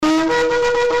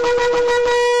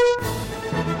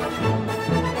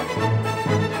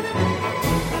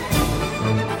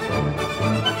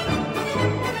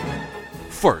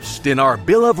First in our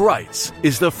Bill of Rights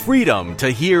is the freedom to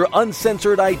hear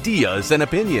uncensored ideas and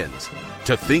opinions,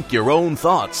 to think your own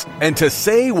thoughts, and to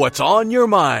say what's on your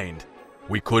mind.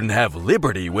 We couldn't have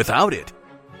liberty without it.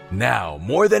 Now,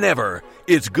 more than ever,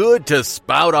 it's good to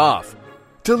spout off,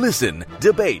 to listen,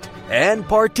 debate, and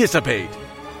participate.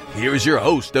 Here's your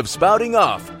host of Spouting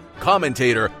Off,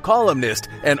 commentator, columnist,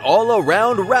 and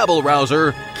all-around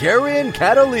rabble-rouser, Karen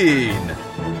Kataline.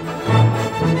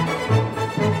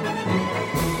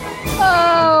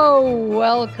 Oh,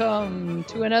 welcome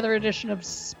to another edition of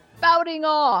Spouting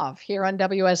Off here on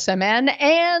WSMN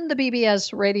and the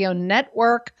BBS Radio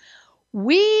Network.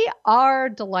 We are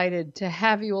delighted to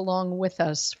have you along with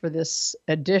us for this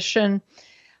edition.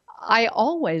 I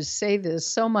always say there's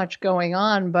so much going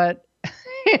on, but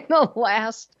in the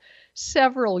last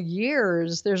several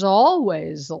years, there's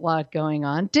always a lot going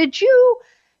on. Did you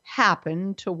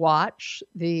happen to watch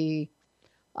the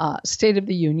State of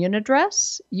the Union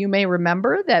address? You may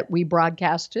remember that we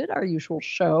broadcasted our usual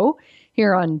show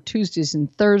here on Tuesdays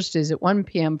and Thursdays at 1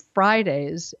 p.m.,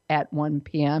 Fridays at 1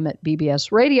 p.m. at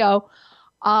BBS Radio.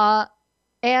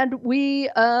 And we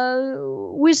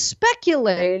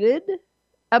speculated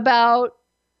about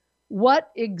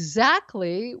what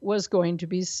exactly was going to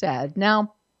be said.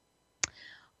 Now,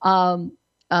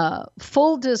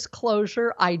 full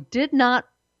disclosure, I did not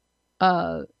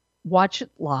watch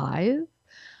it live.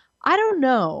 I don't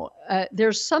know.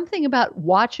 There's something about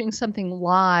watching something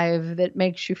live that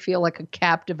makes you feel like a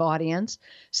captive audience.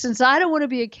 Since I don't want to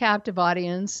be a captive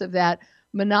audience of that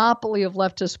monopoly of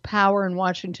leftist power in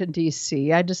Washington,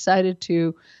 D.C., I decided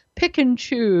to pick and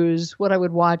choose what I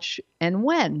would watch and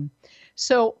when.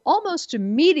 So almost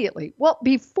immediately, well,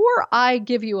 before I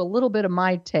give you a little bit of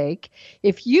my take,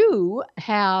 if you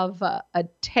have a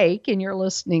take and you're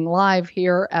listening live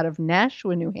here out of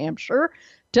Nashua, New Hampshire,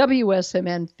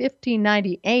 WSMN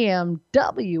 1590 AM,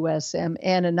 WSMN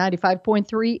and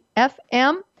 95.3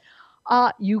 FM.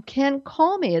 You can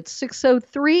call me at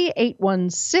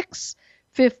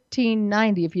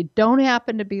 603-816-1590. If you don't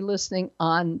happen to be listening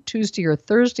on Tuesday or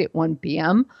Thursday at 1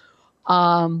 p.m.,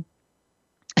 you'll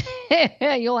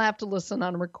have to listen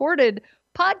on a recorded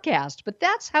podcast. But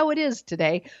that's how it is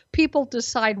today. People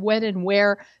decide when and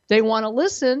where they want to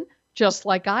listen, just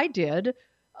like I did.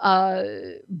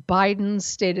 Biden's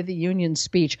State of the Union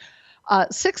speech,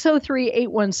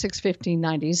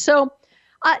 603-816-1590. So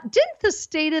didn't the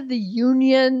State of the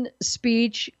Union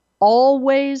speech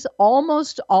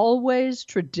almost always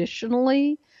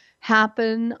traditionally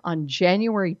happen on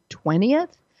January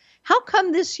 20th? How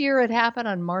come this year it happened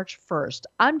on March 1st?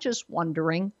 I'm just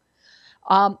wondering.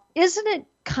 Isn't it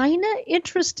kind of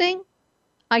interesting,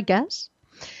 I guess,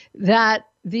 that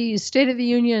the State of the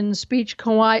Union speech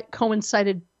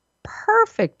coincided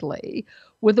perfectly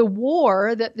with a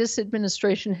war that this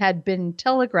administration had been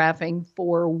telegraphing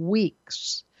for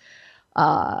weeks.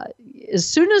 As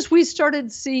soon as we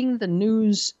started seeing the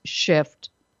news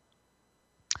shift,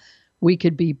 we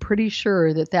could be pretty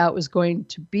sure that that was going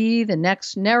to be the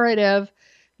next narrative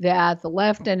that the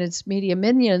left and its media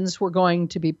minions were going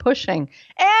to be pushing.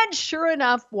 And sure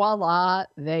enough, voila,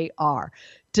 they are.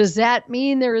 Does that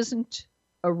mean there isn't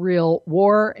a real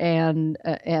war and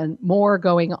more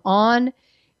going on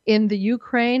in the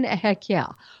Ukraine? Heck yeah.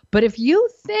 But if you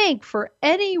think for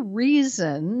any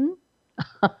reason,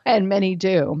 and many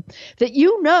do, that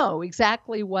you know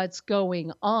exactly what's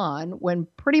going on when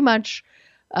pretty much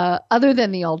other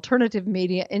than the alternative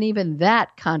media, and even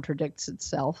that contradicts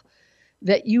itself,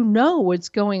 that you know what's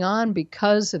going on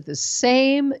because of the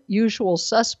same usual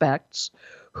suspects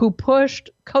who pushed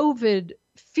COVID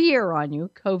fear on you,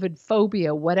 COVID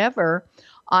phobia, whatever,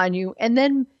 on you, and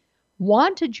then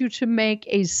wanted you to make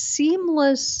a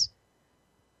seamless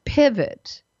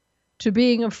pivot to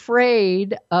being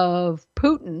afraid of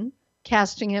Putin,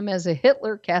 casting him as a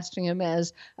Hitler, casting him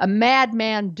as a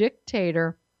madman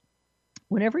dictator.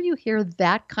 Whenever you hear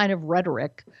that kind of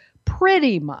rhetoric,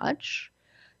 pretty much,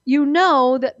 you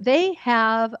know that they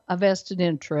have a vested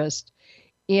interest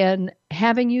in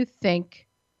having you think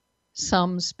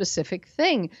some specific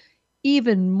thing.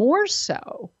 Even more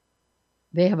so,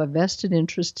 they have a vested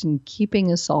interest in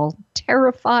keeping us all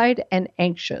terrified and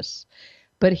anxious.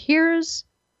 But here's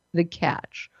the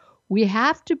catch. We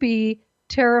have to be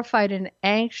terrified and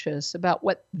anxious about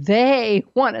what they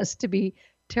want us to be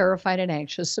terrified and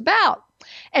anxious about.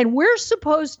 And we're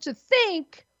supposed to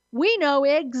think we know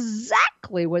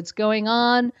exactly what's going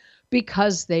on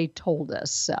because they told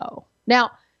us so.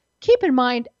 Now, keep in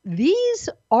mind, these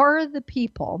are the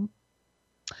people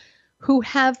who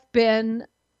have been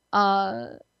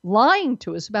lying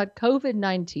to us about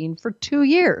COVID-19 for 2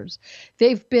 years.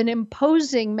 They've been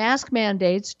imposing mask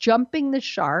mandates, jumping the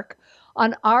shark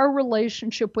on our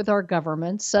relationship with our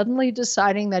government, suddenly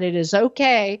deciding that it is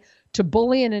okay to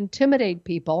bully and intimidate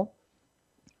people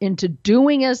into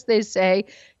doing as they say,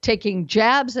 taking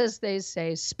jabs as they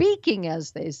say, speaking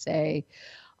as they say,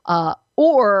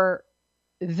 or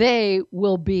they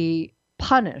will be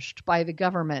punished by the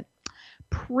government.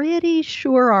 Pretty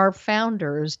sure our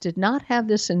founders did not have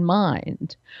this in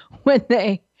mind when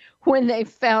they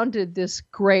founded this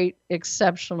great,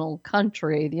 exceptional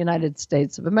country, the United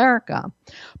States of America.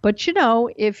 But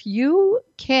if you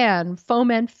can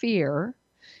foment fear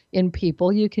in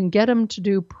people, you can get them to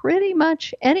do pretty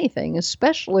much anything,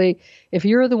 especially if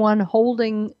you're the one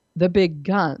holding the big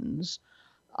guns.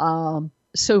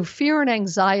 So fear and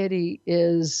anxiety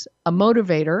is a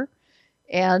motivator.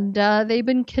 And they've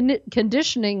been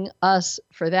conditioning us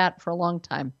for that for a long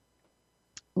time.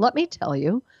 Let me tell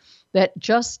you that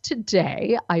just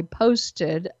today, I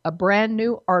posted a brand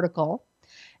new article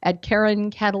at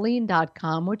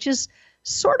KarenKataline.com, which is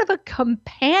sort of a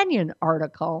companion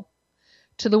article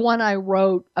to the one I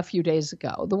wrote a few days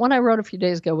ago. The one I wrote a few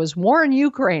days ago was War in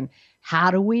Ukraine.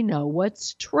 How do we know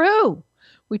what's true?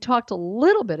 We talked a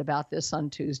little bit about this on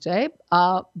Tuesday,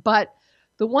 but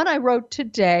the one I wrote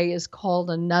today is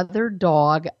called Another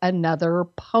Dog, Another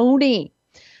Pony,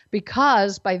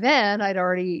 because by then I'd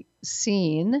already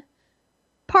seen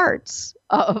parts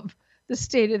of the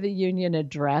State of the Union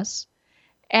address,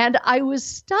 and I was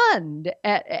stunned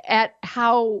at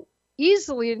how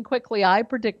easily and quickly I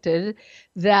predicted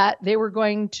that they were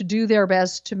going to do their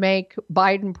best to make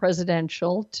Biden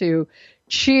presidential, to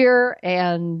cheer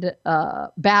and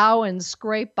bow and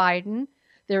scrape Biden.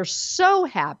 They're so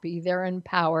happy they're in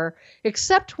power,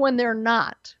 except when they're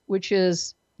not, which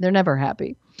is they're never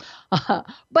happy.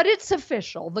 But it's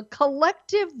official. The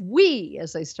collective we,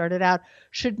 as I started out,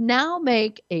 should now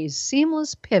make a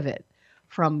seamless pivot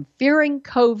from fearing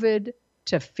COVID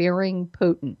to fearing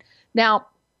Putin. Now,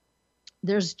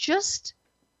 there's just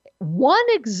one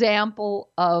example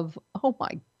of, oh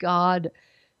my God,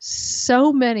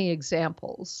 so many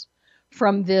examples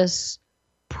from this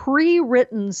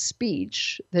pre-written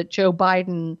speech that Joe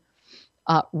Biden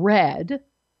read,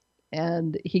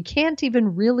 and he can't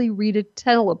even really read a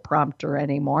teleprompter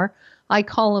anymore. I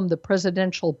call him the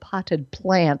presidential potted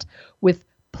plant, with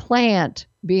plant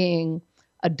being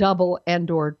a double and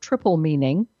or triple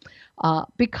meaning,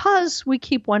 because we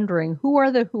keep wondering who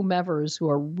are the whomevers who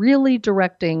are really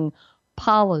directing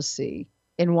policy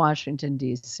in Washington,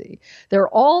 D.C. They're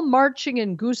all marching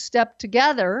in goose step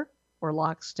together, or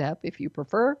lockstep, if you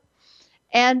prefer.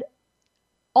 And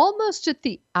almost at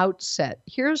the outset,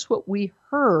 here's what we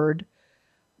heard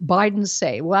Biden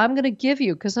say. Well, I'm going to give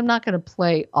you, because I'm not going to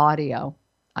play audio.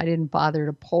 I didn't bother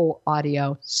to pull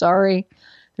audio. Sorry.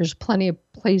 There's plenty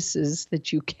of places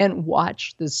that you can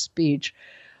watch this speech.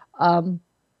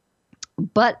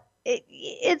 But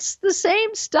it's the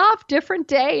same stuff, different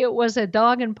day. It was a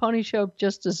dog and pony show,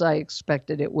 just as I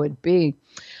expected it would be.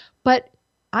 But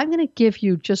I'm going to give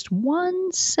you just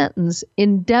one sentence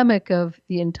endemic of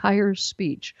the entire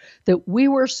speech that we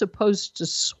were supposed to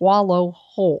swallow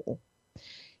whole.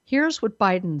 Here's what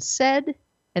Biden said,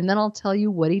 and then I'll tell you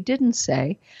what he didn't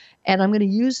say. And I'm going to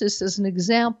use this as an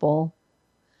example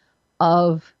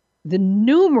of the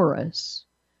numerous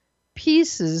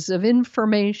pieces of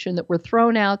information that were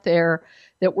thrown out there,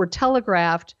 that were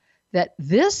telegraphed, that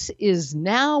this is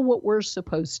now what we're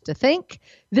supposed to think.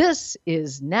 This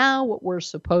is now what we're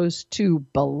supposed to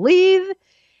believe.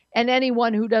 And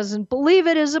anyone who doesn't believe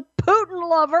it is a Putin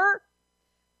lover.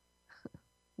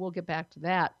 We'll get back to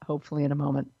that, hopefully, in a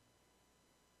moment.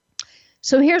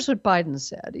 So here's what Biden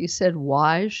said. He said,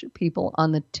 why should people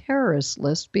on the terrorist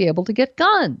list be able to get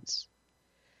guns?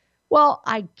 Well,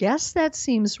 I guess that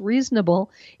seems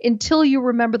reasonable until you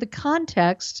remember the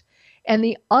context and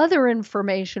the other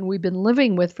information we've been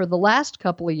living with for the last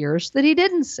couple of years that he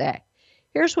didn't say.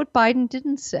 Here's what Biden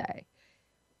didn't say.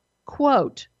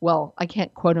 Quote, well, I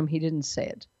can't quote him, he didn't say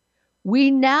it. We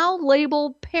now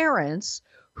label parents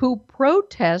who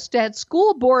protest at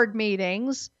school board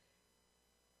meetings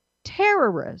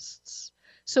terrorists.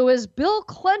 So as Bill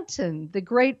Clinton, the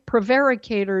great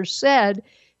prevaricator, said,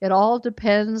 it all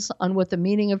depends on what the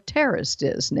meaning of terrorist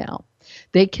is now.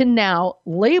 They can now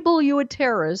label you a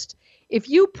terrorist if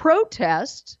you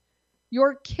protest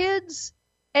your kids'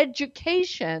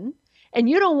 education and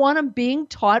you don't want them being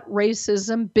taught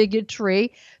racism,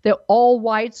 bigotry, that all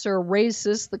whites are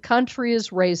racist, the country is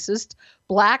racist,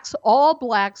 all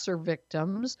blacks are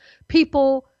victims,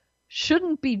 people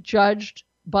shouldn't be judged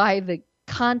by the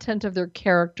content of their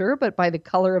character, but by the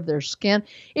color of their skin.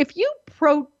 If you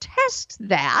protest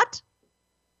that,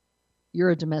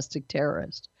 you're a domestic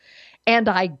terrorist. And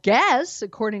I guess,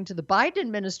 according to the Biden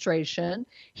administration,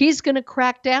 he's going to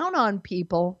crack down on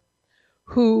people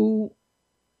who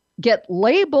get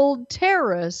labeled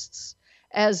terrorists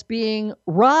as being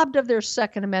robbed of their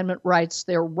Second Amendment rights,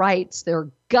 their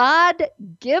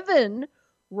God-given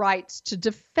rights to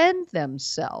defend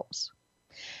themselves.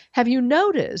 Have you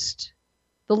noticed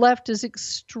the left is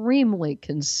extremely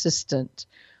consistent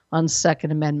on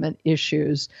Second Amendment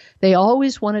issues? They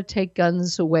always want to take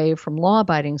guns away from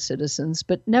law-abiding citizens,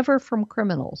 but never from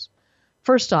criminals.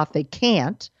 First off, they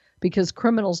can't, because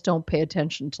criminals don't pay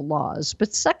attention to laws.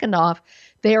 But second off,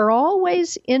 they are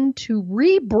always into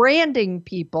rebranding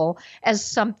people as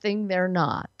something they're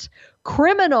not.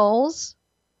 Criminals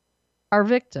are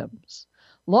victims.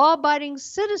 Law-abiding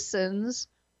citizens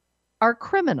are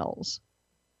criminals.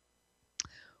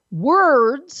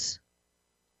 Words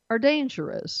are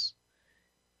dangerous.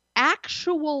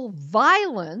 Actual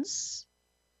violence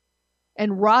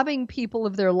and robbing people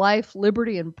of their life,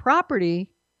 liberty, and property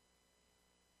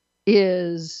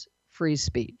is free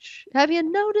speech. Have you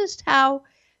noticed how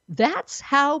that's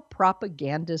how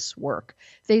propagandists work?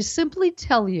 They simply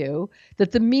tell you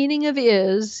that the meaning of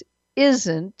is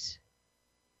isn't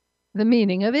the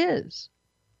meaning of is.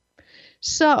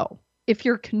 So, if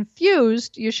you're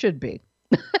confused, you should be.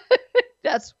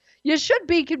 You should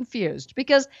be confused,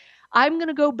 because I'm going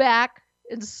to go back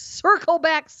and circle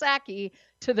back, Saki,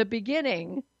 to the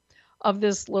beginning of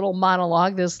this little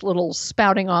monologue, this little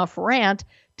spouting off rant,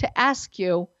 to ask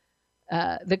you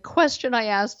the question I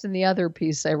asked in the other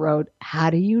piece I wrote: how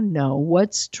do you know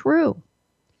what's true?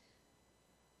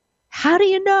 How do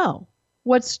you know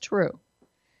what's true?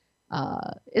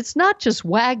 It's not just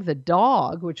Wag the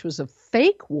Dog, which was a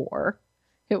fake war.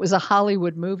 It was a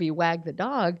Hollywood movie, Wag the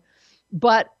Dog.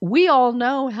 But we all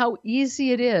know how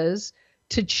easy it is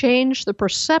to change the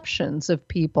perceptions of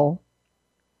people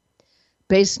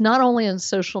based not only on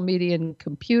social media and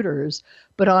computers,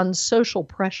 but on social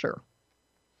pressure.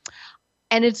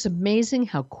 And it's amazing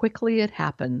how quickly it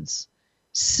happens.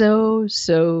 So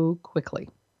quickly.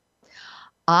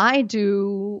 I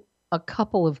do a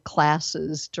couple of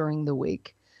classes during the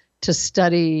week to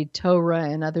study Torah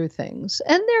and other things.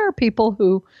 And there are people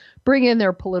who bring in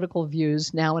their political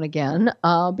views now and again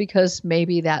because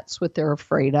maybe that's what they're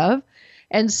afraid of.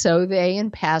 And so they, in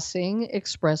passing,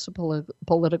 express a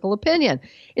political opinion.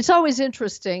 It's always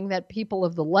interesting that people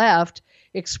of the left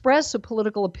express a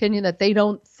political opinion that they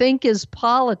don't think is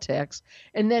politics.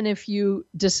 And then if you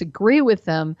disagree with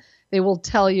them, they will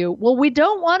tell you, well, we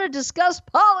don't want to discuss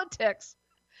politics.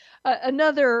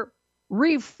 Another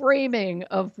reframing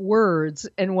of words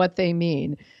and what they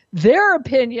mean. Their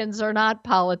opinions are not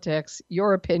politics.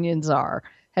 Your opinions are.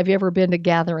 Have you ever been to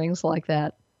gatherings like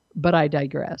that? But I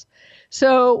digress.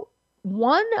 So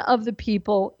one of the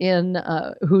people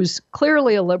who's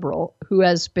clearly a liberal, who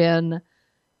has been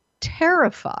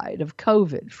terrified of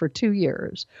COVID for 2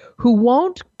 years, who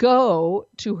won't go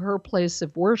to her place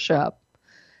of worship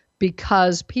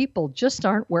because people just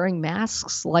aren't wearing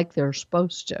masks like they're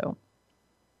supposed to.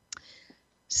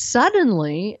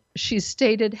 Suddenly, she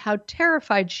stated how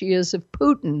terrified she is of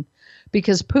Putin,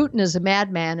 because Putin is a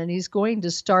madman and he's going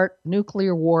to start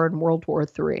nuclear war and World War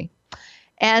III.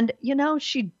 And,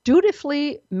 she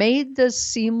dutifully made the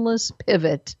seamless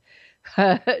pivot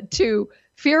to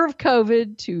fear of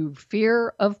COVID, to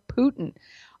fear of Putin.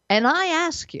 And I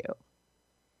ask you,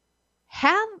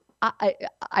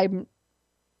 I'm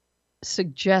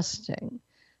suggesting,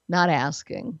 not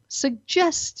asking,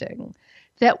 suggesting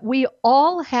that we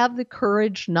all have the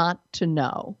courage not to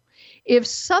know. If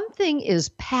something is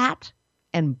pat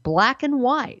and black and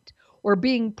white, or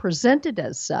being presented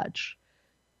as such,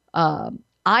 I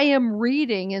am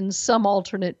reading in some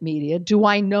alternate media. Do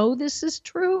I know this is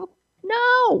true?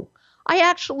 No, I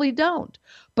actually don't.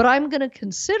 But I'm going to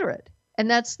consider it. And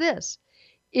that's this.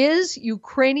 Is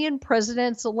Ukrainian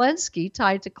President Zelensky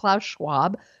tied to Klaus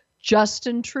Schwab,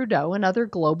 Justin Trudeau, and other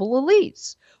global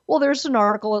elites? Well, there's an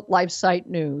article at LifeSite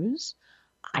News.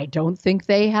 I don't think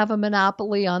they have a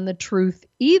monopoly on the truth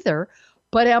either.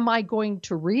 But am I going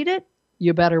to read it?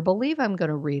 You better believe I'm going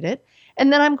to read it.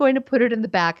 And then I'm going to put it in the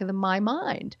back of my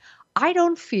mind. I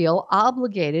don't feel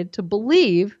obligated to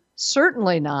believe,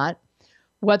 certainly not,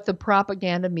 what the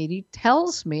propaganda media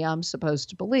tells me I'm supposed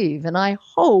to believe. And I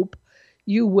hope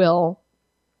you will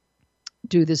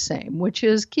do the same, which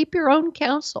is keep your own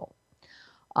counsel.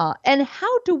 And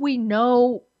how do we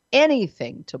know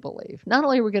anything to believe? Not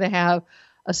only are we going to have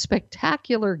a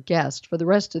spectacular guest for the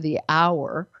rest of the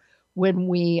hour when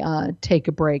we take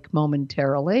a break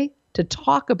momentarily, to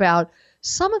talk about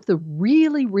some of the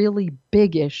really, really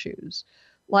big issues.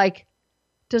 Like,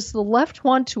 does the left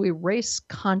want to erase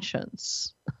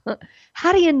conscience?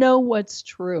 How do you know what's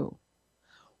true?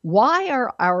 Why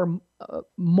are our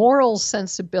moral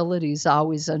sensibilities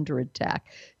always under attack?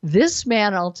 This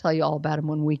man, I'll tell you all about him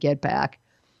when we get back,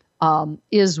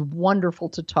 is wonderful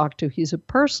to talk to. He's a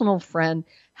personal friend,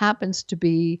 happens to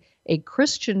be a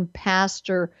Christian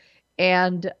pastor,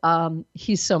 and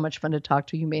he's so much fun to talk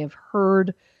to. You may have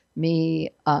heard me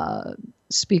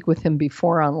speak with him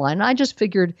before online. I just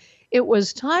figured it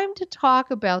was time to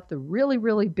talk about the really,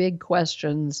 really big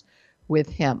questions with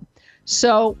him.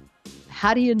 So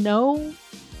how do you know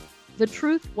the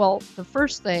truth? Well, the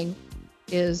first thing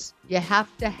is you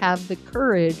have to have the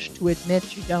courage to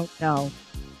admit you don't know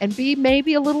and be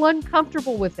maybe a little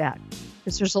uncomfortable with that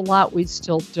because there's a lot we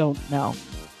still don't know.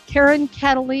 Karen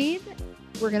Kataline,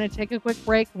 we're going to take a quick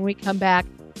break. When we come back,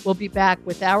 we'll be back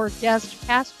with our guest,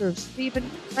 Pastor Steven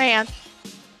Grant.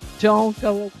 Don't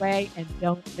go away and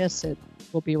don't miss it.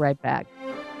 We'll be right back.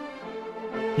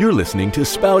 You're listening to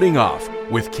Spouting Off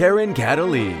with Karen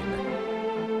Kataline.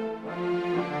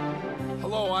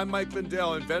 Hello, I'm Mike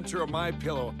Lindell, inventor of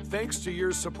MyPillow. Thanks to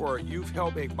your support, you've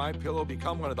helped make MyPillow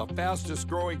become one of the fastest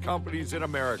growing companies in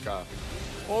America.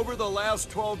 Over the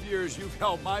last 12 years, you've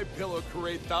helped MyPillow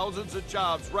create thousands of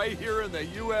jobs right here in the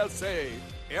USA.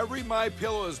 Every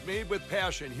MyPillow is made with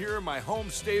passion here in my home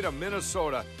state of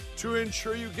Minnesota to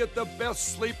ensure you get the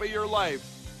best sleep of your life.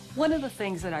 One of the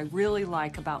things that I really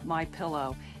like about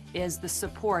MyPillow is the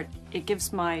support. It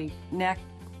gives my neck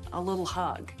a little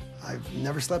hug. I've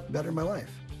never slept better in my life.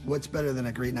 What's better than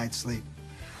a great night's sleep?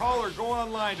 Call or go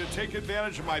online to take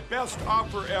advantage of my best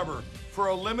offer ever. For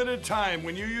a limited time,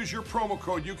 when you use your promo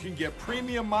code, you can get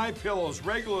premium MyPillows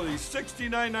regularly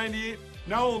 $69.98,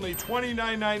 now only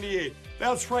 $29.98.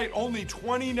 That's right, only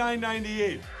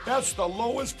 $29.98. That's the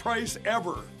lowest price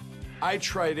ever. I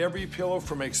tried every pillow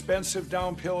from expensive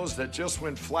down pillows that just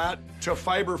went flat to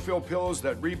fiber-filled pillows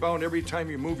that rebound every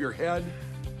time you move your head.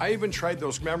 I even tried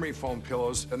those memory foam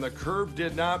pillows, and the curve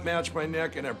did not match my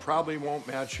neck, and it probably won't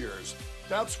match yours.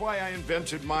 That's why I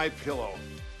invented MyPillow.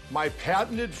 My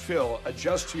patented fill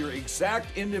adjusts to your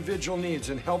exact individual needs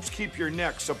and helps keep your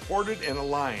neck supported and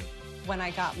aligned. When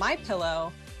I got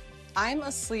MyPillow, I'm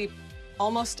asleep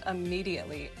almost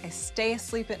immediately. I stay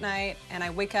asleep at night and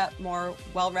I wake up more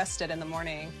well-rested in the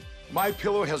morning.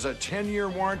 MyPillow has a 10-year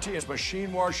warranty, it's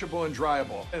machine washable and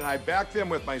dryable, and I back them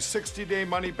with my 60-day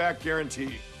money-back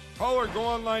guarantee. Call or go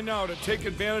online now to take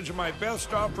advantage of my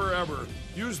best offer ever.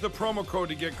 Use the promo code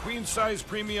to get queen-size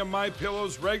premium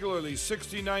MyPillows regularly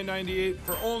 $69.98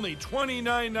 for only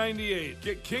 $29.98.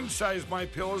 Get king-size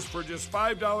MyPillows for just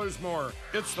 $5 more.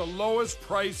 It's the lowest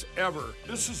price ever.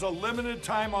 This is a limited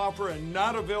time offer and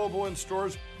not available in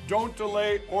stores. Don't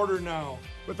delay, order now.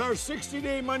 With our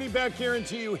 60-day money-back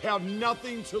guarantee, you have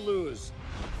nothing to lose.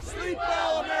 Sleep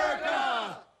well,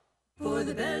 America! For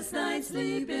the best night's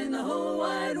sleep in the whole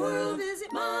wide world, visit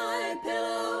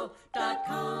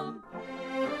MyPillow.com.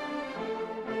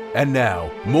 And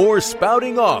now, more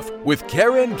Spouting Off with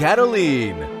Karen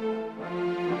Kataline.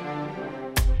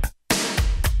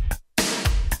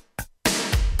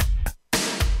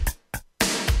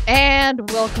 And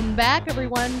welcome back,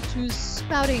 everyone, to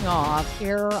Spouting Off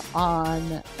here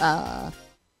on a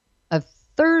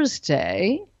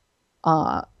Thursday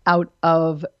out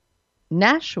of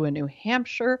Nashua, New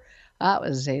Hampshire. That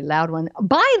was a loud one.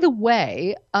 By the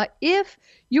way, if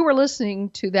you were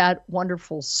listening to that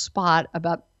wonderful spot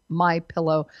about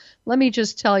MyPillow, let me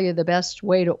just tell you the best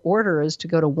way to order is to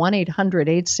go to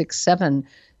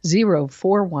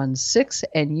 1-800-867-0416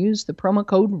 and use the promo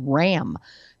code RAM.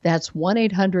 That's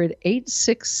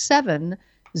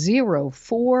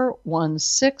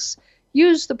 1-800-867-0416.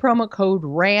 Use the promo code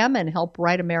RAM and help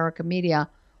Right America Media,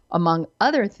 among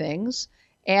other things,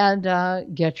 and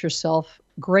get yourself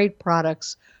great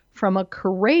products from a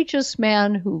courageous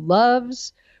man who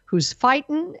loves, who's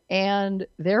fighting, and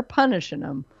they're punishing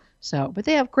him. But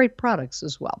they have great products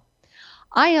as well.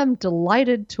 I am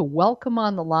delighted to welcome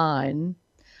on the line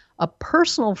a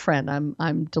personal friend.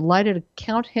 I'm delighted to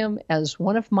count him as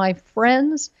one of my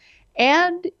friends,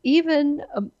 and even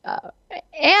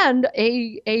and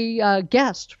a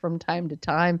guest from time to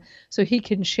time, so he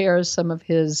can share some of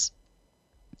his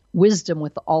wisdom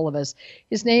with all of us.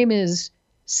 His name is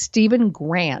Steven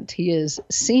Grant. He is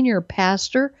senior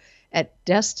pastor at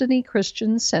Destiny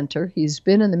Christian Center. He's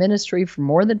been in the ministry for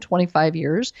more than 25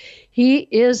 years. He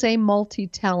is a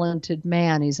multi-talented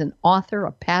man. He's an author,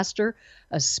 a pastor,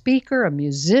 a speaker, a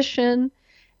musician,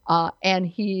 and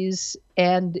he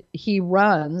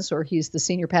runs, or he's the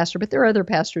senior pastor, but there are other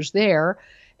pastors there,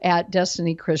 at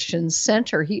Destiny Christian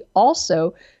Center. He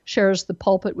also shares the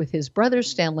pulpit with his brother,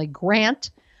 Stanley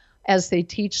Grant, as they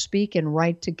teach, speak, and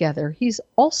write together. He's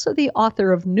also the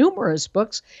author of numerous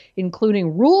books,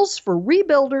 including Rules for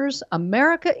Rebuilders,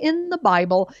 America in the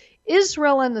Bible,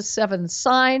 Israel and the Seventh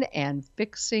Sign, and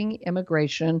Fixing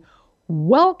Immigration.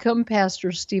 Welcome,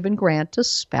 Pastor Steven Grant, to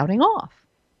Spouting Off.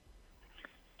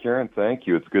 Karen, thank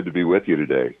you. It's good to be with you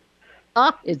today.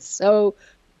 It's so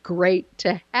great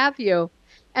to have you.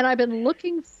 And I've been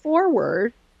looking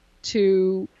forward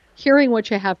to hearing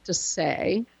what you have to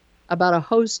say about a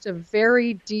host of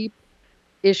very deep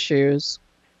issues.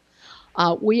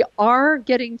 We are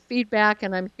getting feedback,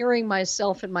 and I'm hearing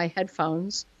myself in my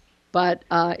headphones. But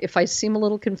if I seem a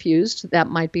little confused, that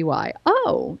might be why.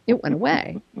 Oh, it went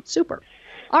away. Super.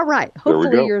 All right.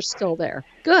 Hopefully you're still there.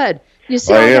 Good. You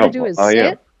see, all I got to do is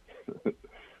sit.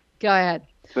 Go ahead.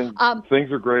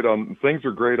 Things are great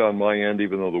on my end,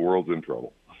 even though the world's in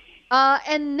trouble.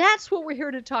 And that's what we're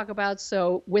here to talk about.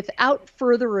 So without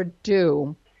further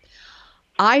ado,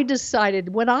 I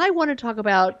decided when I want to talk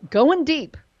about going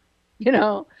deep,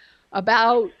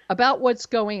 about what's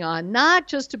going on, not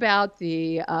just about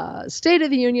the State of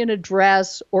the Union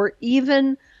address or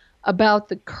even about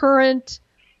the current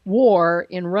war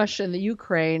in Russia and the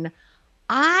Ukraine,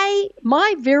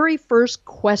 my very first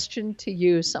question to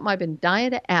you, something I've been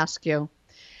dying to ask you,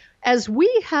 as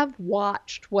we have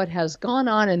watched what has gone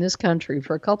on in this country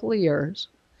for a couple of years,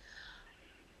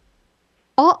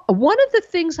 one of the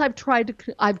things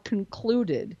I've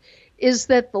concluded is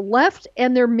that the left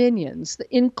and their minions,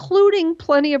 including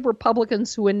plenty of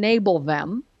Republicans who enable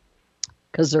them,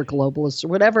 because they're globalists or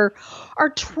whatever, are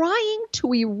trying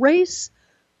to erase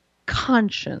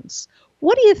conscience.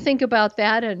 What do you think about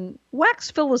that? And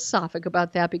wax philosophic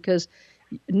about that, because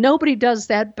nobody does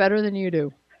that better than you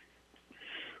do.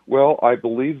 Well, I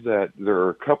believe that there are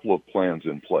a couple of plans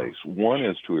in place. One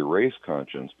is to erase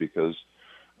conscience because,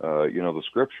 the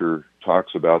Scripture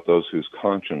talks about those whose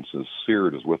conscience is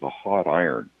seared as with a hot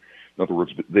iron. In other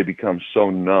words, they become so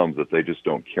numb that they just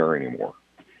don't care anymore.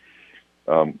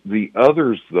 The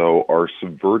others, though, are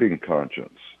subverting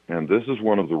conscience. And this is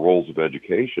one of the roles of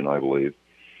education, I believe,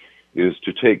 is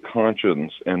to take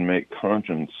conscience and make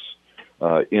conscience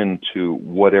into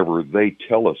whatever they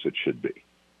tell us it should be.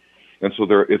 And so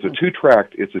it's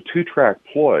a two-track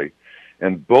ploy,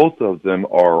 and both of them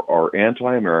are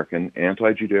anti-American,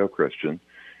 anti-Judeo-Christian,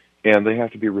 and they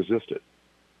have to be resisted.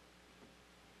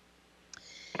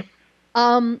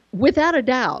 Without a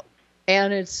doubt,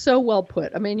 and it's so well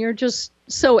put. I mean, you're just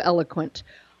so eloquent.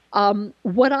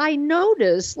 What I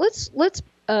notice, let's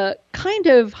kind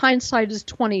of hindsight is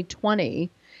 2020,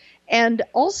 and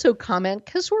also comment,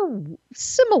 because we're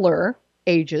similar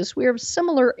ages, we have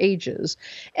similar ages,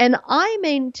 and I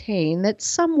maintain that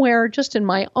somewhere just in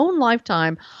my own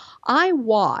lifetime, I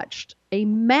watched a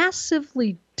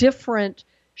massively different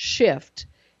shift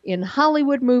in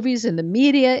Hollywood movies, in the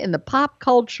media, in the pop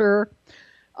culture,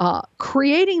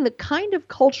 creating the kind of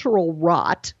cultural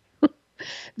rot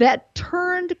that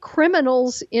turned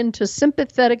criminals into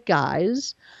sympathetic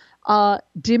guys,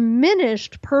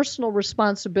 diminished personal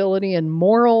responsibility and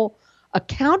moral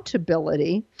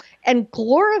accountability, and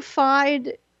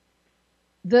glorified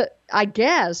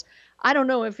I don't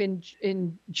know if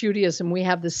in Judaism we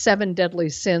have the 7 deadly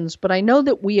sins, but I know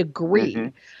that we agree. Mm-hmm.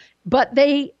 But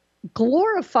they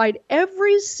glorified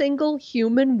every single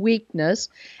human weakness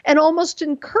and almost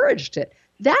encouraged it.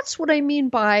 That's what I mean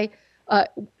by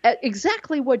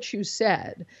exactly what you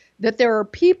said, that there are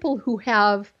people who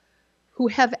have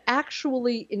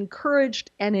actually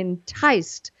encouraged and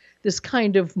enticed this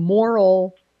kind of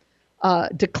moral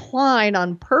decline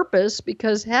on purpose,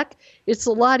 because heck, it's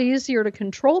a lot easier to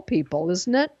control people,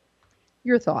 isn't it?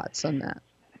 Your thoughts on that?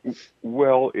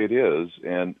 Well, it is,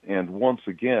 and once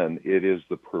again, it is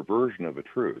the perversion of a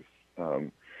truth.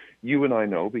 You and I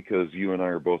know, because you and I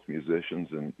are both musicians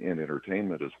in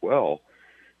entertainment as well,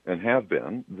 and have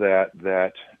been,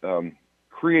 that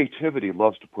creativity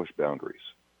loves to push boundaries.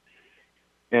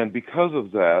 And because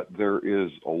of that, there is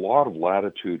a lot of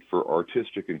latitude for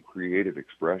artistic and creative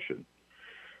expression.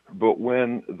 But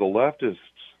when the leftists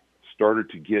started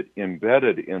to get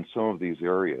embedded in some of these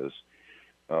areas,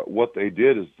 what they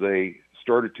did is they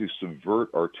started to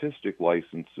subvert artistic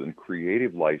license and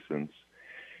creative license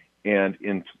and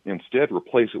instead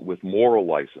replace it with moral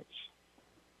license.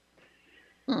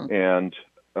 And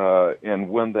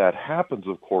when that happens,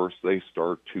 of course, they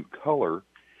start to color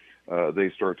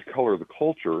the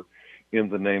culture in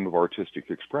the name of artistic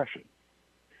expression.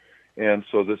 And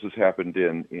so this has happened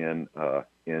in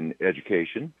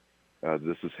education.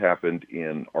 This has happened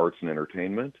in arts and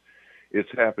entertainment. It's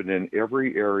happened in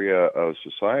every area of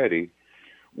society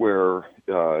where,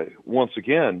 once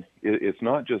again, it's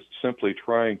not just simply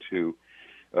trying to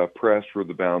press for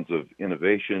the bounds of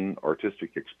innovation,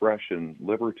 artistic expression,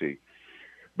 liberty,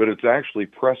 but it's actually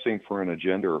pressing for an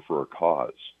agenda or for a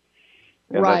cause.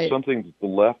 And Right. that's something that the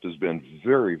left has been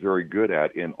very, very good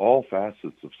at in all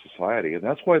facets of society. And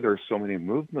that's why there's so many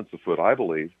movements afoot, I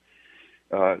believe,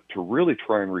 to really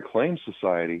try and reclaim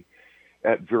society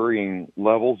at varying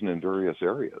levels and in various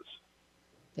areas.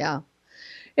 Yeah,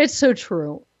 it's so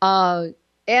true. And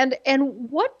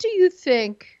what do you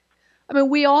think? I mean,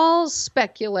 we all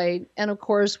speculate, and of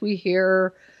course, we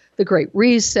hear the Great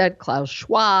Reset, Klaus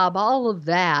Schwab, all of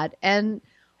that, and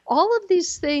all of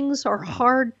these things are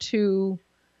hard to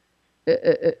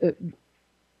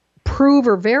prove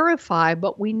or verify,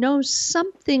 but we know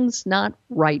something's not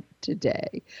right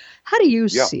today. How do you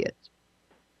Yeah. see it?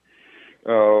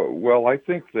 Well, I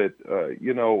think that,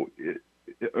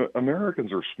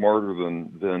 Americans are smarter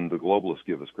than the globalists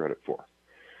give us credit for.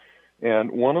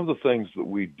 And one of the things that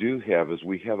we do have is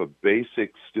we have a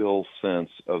basic still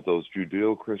sense of those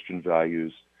Judeo-Christian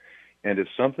values. And if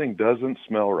something doesn't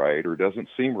smell right or doesn't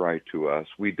seem right to us,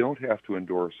 we don't have to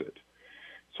endorse it.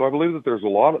 So I believe that there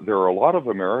are a lot of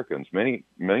Americans, many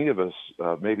of us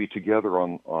maybe together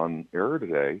on air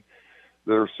today,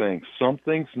 that are saying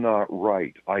something's not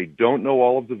right. I don't know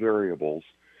all of the variables,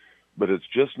 but it's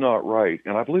just not right.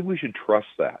 And I believe we should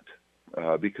trust that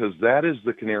because that is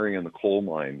the canary in the coal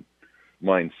mine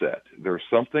mindset. There's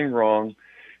something wrong,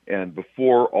 and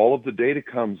before all of the data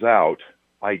comes out,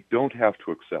 I don't have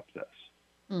to accept this.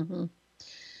 Mm-hmm.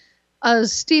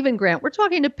 Stephen Grant, we're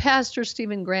talking to Pastor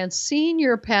Stephen Grant,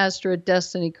 senior pastor at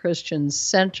Destiny Christian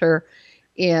Center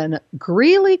in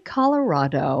Greeley,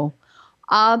 Colorado.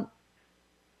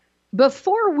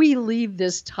 Before we leave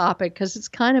this topic, because it's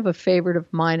kind of a favorite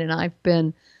of mine, and I've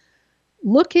been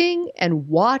looking and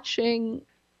watching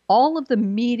all of the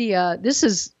media. This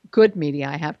is good media,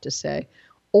 I have to say.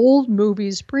 Old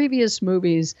movies, previous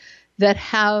movies that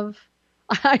have,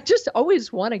 I just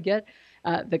always want to get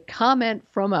the comment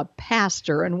from a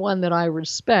pastor and one that I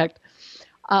respect.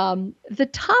 The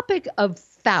topic of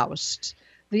Faust,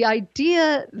 the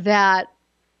idea that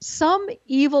some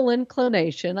evil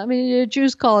inclination, I mean,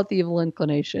 Jews call it the evil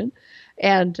inclination,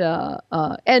 and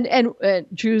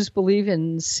Jews believe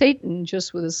in Satan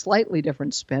just with a slightly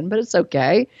different spin, but it's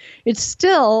okay. It's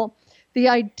still the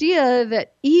idea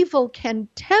that evil can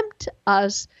tempt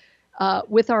us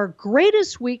with our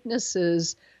greatest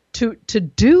weaknesses to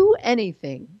do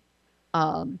anything,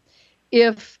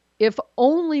 if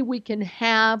only we can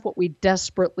have what we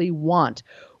desperately want,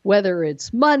 whether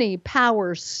it's money,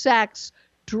 power, sex,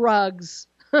 drugs,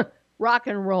 rock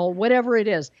and roll, whatever it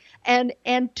is. And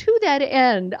to that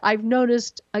end, I've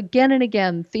noticed again and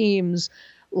again themes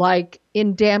like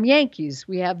in Damn Yankees,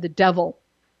 we have the devil,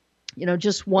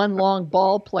 just one long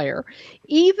ball player.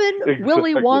 Even Exactly.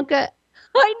 Willy Wonka,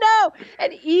 I know.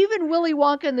 And even Willy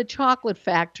Wonka in the Chocolate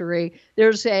Factory,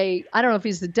 there's I don't know if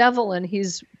he's the devil and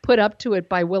he's put up to it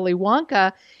by Willy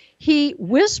Wonka. He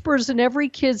whispers in every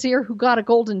kid's ear who got a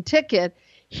golden ticket,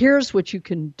 here's what you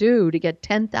can do to get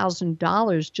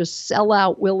 $10,000. Just sell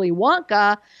out Willy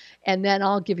Wonka, and then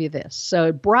I'll give you this.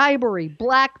 So bribery,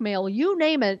 blackmail, you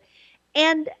name it.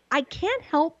 And I can't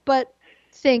help but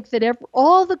think that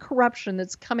all the corruption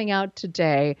that's coming out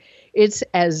today, it's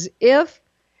as if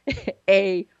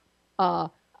a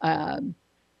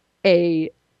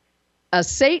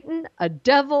Satan, a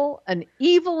devil, an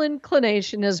evil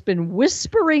inclination has been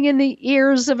whispering in the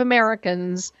ears of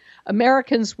Americans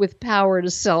with power to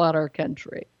sell out our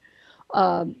country.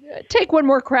 Take one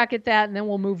more crack at that, and then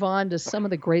we'll move on to some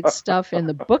of the great stuff in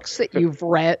the books that you've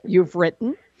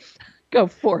written. Go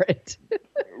for it.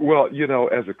 Well,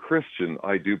 as a Christian,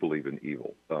 I do believe in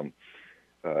evil.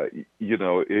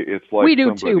 It's like we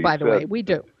do too. By the way, we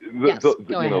do. Yes, go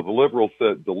ahead. The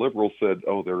liberals said,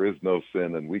 "Oh, there is no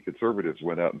sin," and we conservatives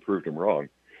went out and proved them wrong.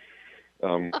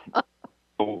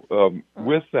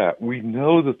 With that, we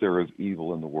know that there is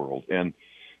evil in the world, and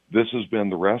this has been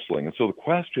the wrestling. And so the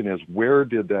question is, where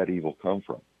did that evil come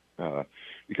from?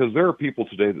 Because there are people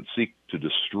today that seek to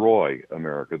destroy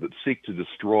America, that seek to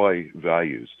destroy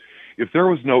values. If there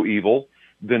was no evil,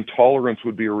 then tolerance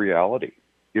would be a reality.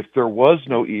 If there was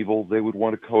no evil, they would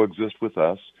want to coexist with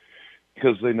us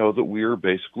because they know that we are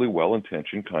basically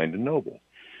well-intentioned, kind, and noble.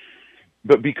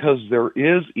 But because there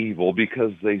is evil,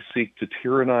 because they seek to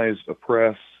tyrannize,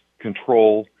 oppress,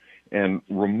 control, and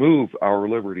remove our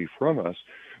liberty from us,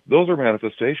 those are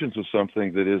manifestations of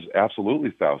something that is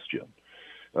absolutely Faustian.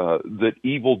 That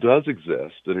evil does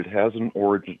exist, that it has an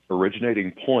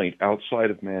originating point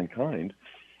outside of mankind,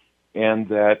 and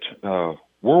that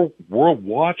we're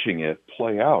watching it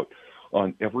play out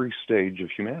on every stage of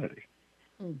humanity.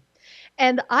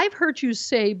 And I've heard you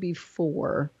say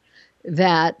before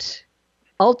that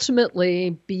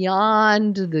ultimately,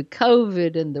 beyond the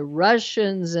COVID and the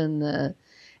Russians and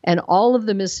all of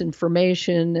the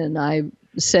misinformation, and I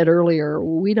said earlier,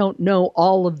 we don't know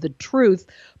all of the truth,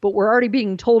 but we're already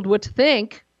being told what to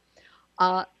think,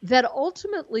 that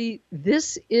ultimately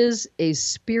this is a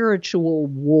spiritual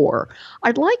war.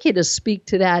 I'd like you to speak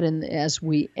to that as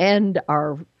we end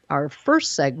our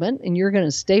first segment, and you're going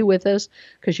to stay with us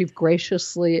because you've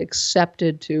graciously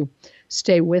accepted to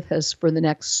stay with us for the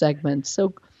next segment.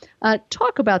 So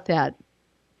talk about that.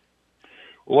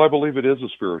 Well, I believe it is a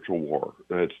spiritual war.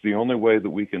 It's the only way that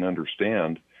we can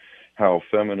understand how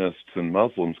feminists and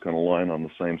Muslims can align on the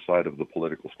same side of the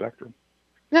political spectrum.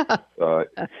 Right.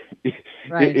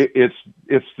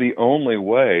 It's the only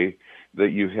way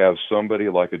that you have somebody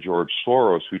like a George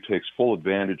Soros who takes full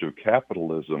advantage of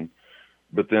capitalism,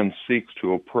 but then seeks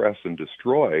to oppress and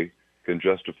destroy, can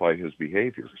justify his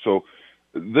behavior. So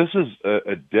this is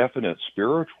a definite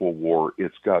spiritual war.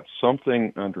 It's got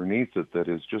something underneath it that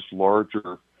is just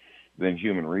larger than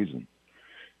human reason.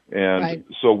 And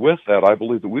so with that, I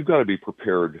believe that we've got to be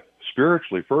prepared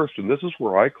spiritually first. And this is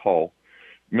where I call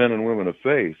men and women of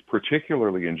faith,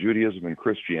 particularly in Judaism and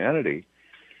Christianity,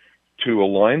 to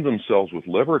align themselves with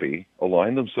liberty,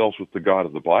 align themselves with the God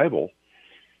of the Bible.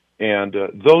 And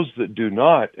those that do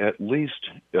not at least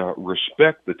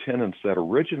respect the tenets that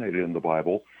originated in the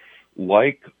Bible,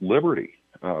 like liberty.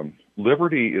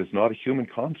 Liberty is not a human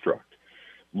construct.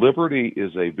 Liberty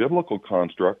is a biblical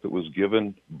construct that was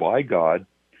given by God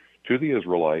to the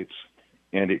Israelites,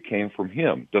 and it came from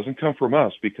Him. It doesn't come from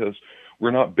us because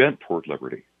we're not bent toward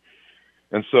liberty.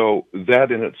 And so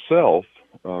that in itself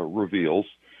reveals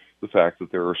the fact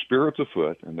that there are spirits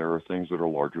afoot and there are things that are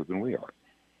larger than we are.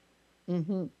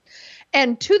 Mm-hmm.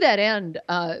 And to that end,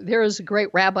 there is a great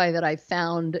rabbi that I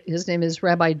found. His name is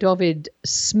Rabbi David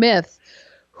Smith,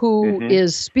 who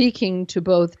is speaking to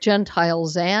both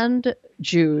Gentiles and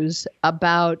Jews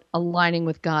about aligning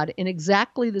with God in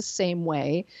exactly the same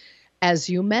way as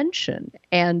you mentioned.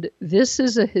 And this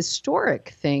is a historic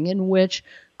thing in which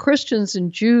Christians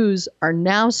and Jews are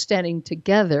now standing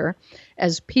together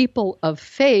as people of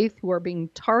faith who are being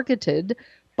targeted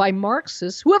by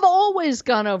Marxists who have always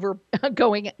gone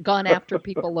after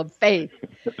people of faith.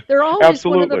 They're always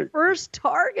one of the first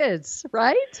targets,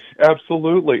 right?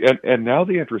 Absolutely. And now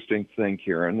the interesting thing,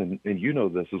 Karen, and you know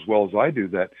this as well as I do,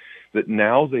 that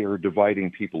now they are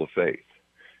dividing people of faith,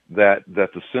 that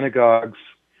the synagogues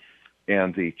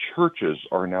and the churches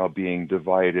are now being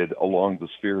divided along the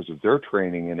spheres of their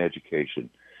training and education.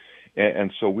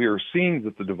 And so we are seeing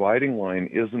that the dividing line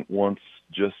isn't once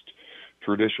just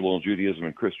traditional Judaism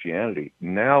and Christianity.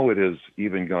 Now it has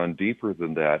even gone deeper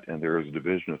than that, and there is a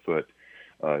division afoot,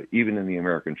 even in the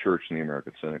American church and the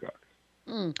American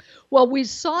synagogue. Well, we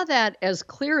saw that as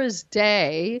clear as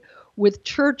day with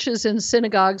churches and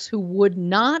synagogues who would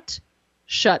not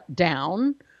shut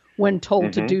down when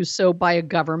told to do so by a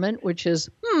government, which is,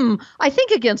 I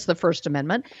think, against the First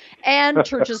Amendment, and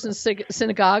churches and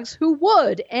synagogues who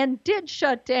would and did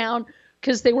shut down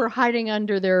because they were hiding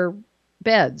under their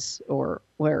beds or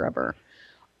wherever.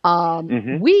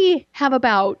 We have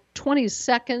about 20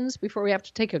 seconds before we have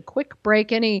to take a quick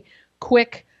break. Any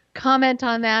quick comment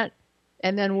on that?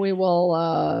 And then we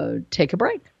will take a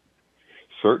break.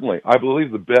 Certainly. I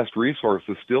believe the best resource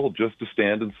is still just to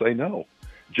stand and say no.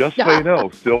 Just say no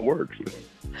still works.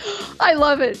 I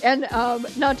love it. And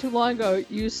not too long ago,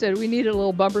 you said we needed a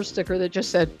little bumper sticker that just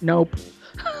said nope.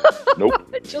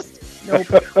 Nope. Just nope.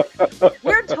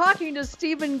 We're talking to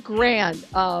Steven Grant,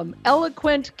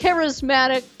 eloquent,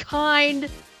 charismatic, kind,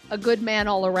 a good man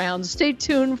all around. Stay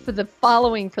tuned for the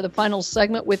final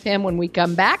segment with him when we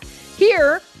come back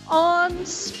here on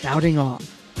Spouting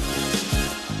Off.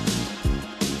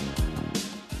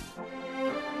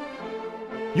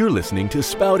 You're listening to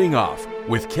Spouting Off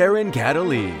with Karen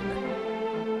Kataline.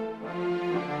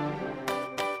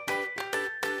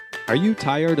 Are you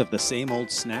tired of the same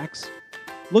old snacks?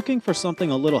 Looking for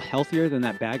something a little healthier than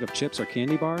that bag of chips or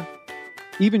candy bar?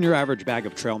 Even your average bag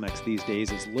of trail mix these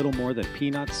days is little more than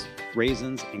peanuts,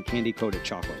 raisins, and candy-coated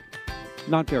chocolate.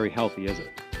 Not very healthy, is it?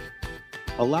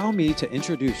 Allow me to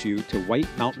introduce you to White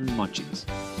Mountain Munchies.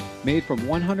 Made from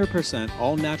 100%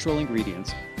 all-natural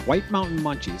ingredients, White Mountain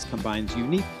Munchies combines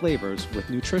unique flavors with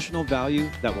nutritional value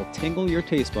that will tingle your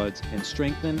taste buds and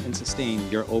strengthen and sustain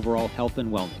your overall health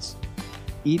and wellness.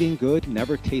 Eating good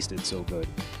never tasted so good.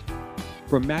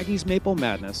 From Maggie's Maple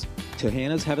Madness to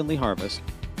Hannah's Heavenly Harvest,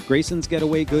 Grayson's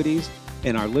Getaway Goodies,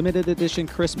 In our limited edition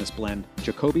Christmas blend,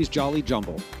 Jacoby's Jolly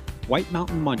Jumble, White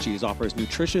Mountain Munchies offers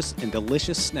nutritious and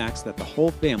delicious snacks that the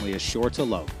whole family is sure to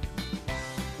love.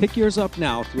 Pick yours up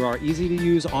now through our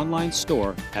easy-to-use online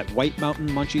store at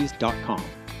whitemountainmunchies.com.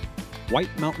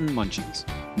 White Mountain Munchies,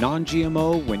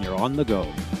 non-GMO when you're on the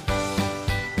go.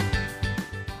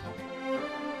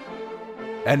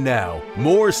 And now,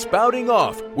 more Spouting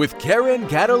Off with Karen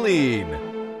Kataline.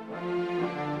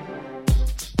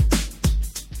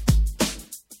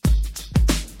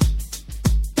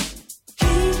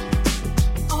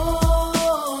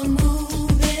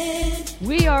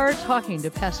 We are talking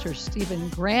to Pastor Steven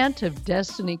Grant of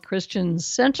Destiny Christian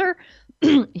Center.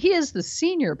 He is the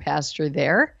senior pastor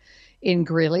there in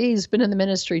Greeley. He's been in the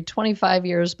ministry 25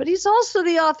 years, but he's also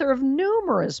the author of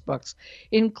numerous books,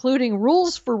 including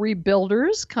Rules for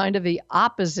Rebuilders, kind of the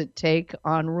opposite take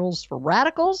on Rules for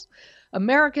Radicals,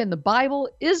 America in the Bible,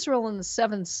 Israel and the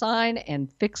Seventh Sign,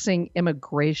 and Fixing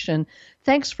Immigration.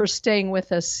 Thanks for staying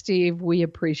with us, Steve. We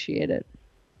appreciate it.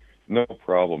 No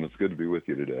problem. It's good to be with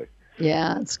you today.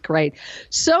 Yeah, it's great.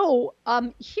 So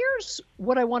here's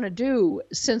what I want to do,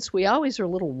 since we always are a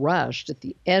little rushed at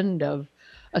the end of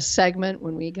a segment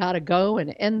when we got to go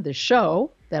and end the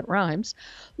show. That rhymes.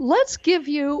 Let's give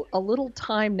you a little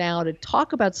time now to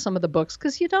talk about some of the books,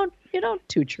 because you don't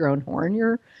toot your own horn.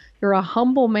 You're a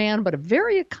humble man, but a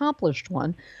very accomplished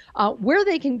one. Where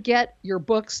they can get your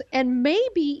books, and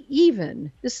maybe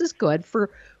even, this is good for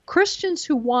Christians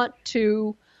who want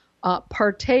to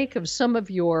partake of some of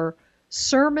your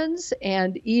sermons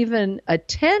and even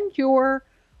attend your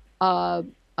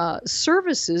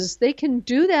services. They can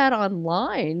do that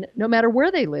online no matter where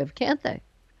they live, can't they?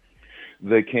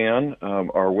 They can.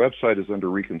 Our website is under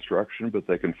reconstruction, but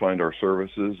they can find our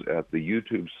services at the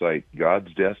YouTube site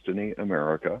God's Destiny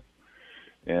America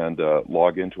and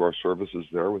log into our services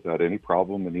there without any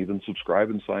problem, and even subscribe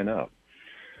and sign up.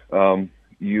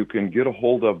 You can get a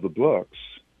hold of the books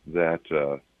that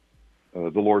the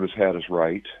Lord has had us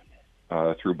write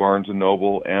through Barnes &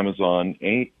 Noble, Amazon.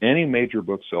 Any major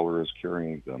bookseller is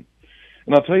carrying them.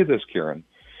 And I'll tell you this, Karen,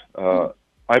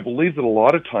 I believe that a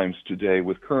lot of times today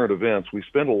with current events, we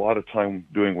spend a lot of time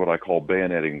doing what I call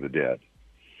bayoneting the dead.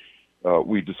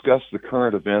 We discuss the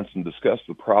current events and discuss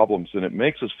the problems, and it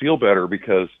makes us feel better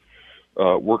because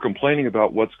we're complaining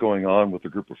about what's going on with a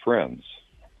group of friends.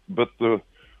 But the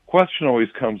question always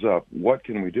comes up, what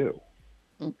can we do?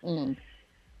 Mm-hmm.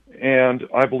 And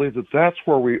I believe that that's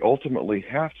where we ultimately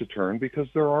have to turn, because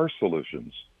there are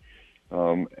solutions.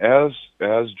 As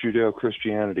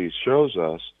Judeo-Christianity shows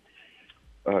us,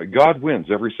 God wins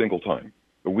every single time.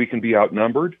 We can be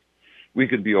outnumbered, we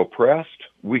can be oppressed,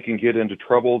 we can get into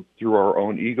trouble through our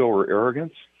own ego or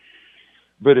arrogance.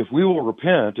 But if we will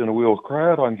repent and we will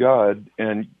cry out on God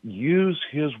and use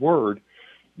His word,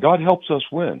 God helps us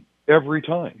win every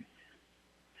time.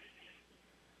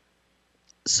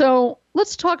 So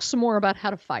let's talk some more about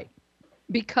how to fight,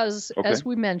 because as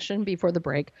we mentioned before the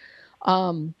break,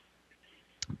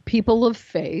 people of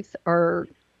faith are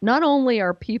not only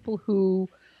are people who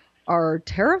are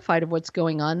terrified of what's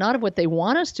going on, not of what they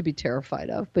want us to be terrified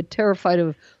of, but terrified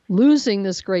of losing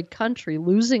this great country,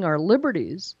 losing our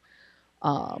liberties,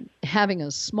 having a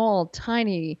small,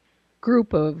 tiny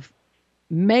group of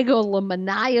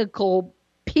megalomaniacal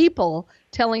people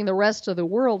telling the rest of the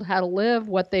world how to live,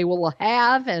 what they will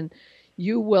have, and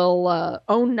you will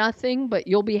own nothing, but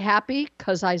you'll be happy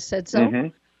because I said so.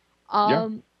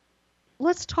 Mm-hmm.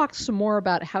 Let's talk some more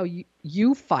about how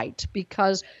you fight,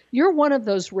 because you're one of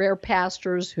those rare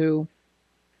pastors who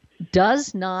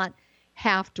does not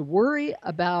have to worry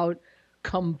about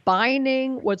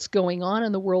combining what's going on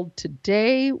in the world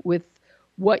today with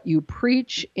what you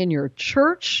preach in your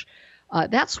church.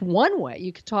 That's one way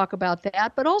you could talk about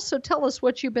that, but also tell us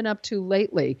what you've been up to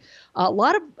lately. A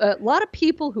lot of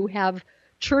people who have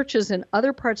churches in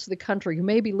other parts of the country who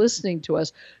may be listening to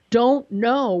us don't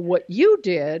know what you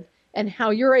did and how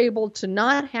you're able to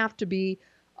not have to be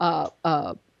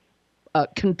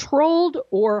controlled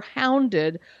or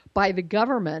hounded by the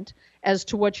government as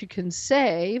to what you can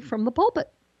say from the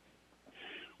pulpit.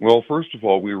 Well, first of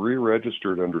all, we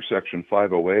re-registered under Section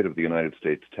 508 of the United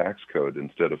States Tax Code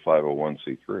instead of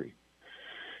 501c3.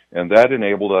 And that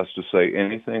enabled us to say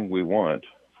anything we want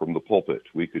from the pulpit.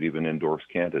 We could even endorse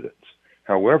candidates.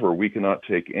 However, we cannot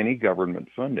take any government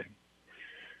funding.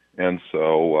 And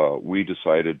so we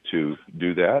decided to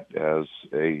do that as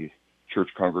a church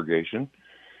congregation.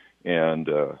 And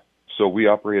so we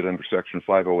operate under Section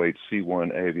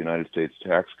 508c1a of the United States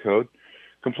Tax Code,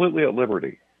 completely at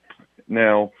liberty.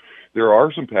 Now, there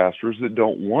are some pastors that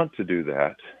don't want to do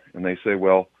that, and they say,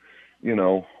 well,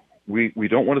 we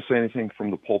don't want to say anything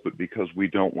from the pulpit because we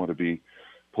don't want to be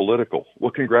political.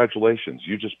 Well, congratulations.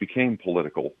 You just became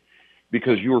political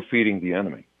because you were feeding the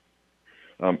enemy.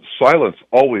 Silence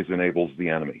always enables the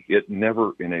enemy. It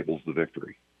never enables the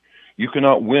victory. You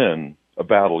cannot win a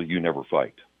battle you never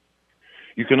fight.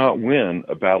 You cannot win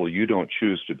a battle you don't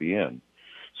choose to be in.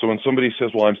 So when somebody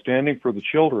says, well, I'm standing for the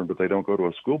children, but they don't go to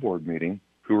a school board meeting,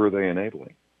 who are they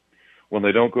enabling? When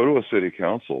they don't go to a city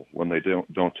council, when they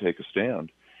don't take a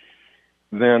stand,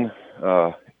 then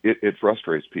it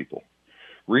frustrates people.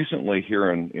 Recently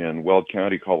here in Weld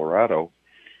County, Colorado,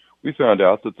 we found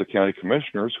out that the county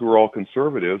commissioners, who are all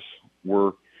conservatives,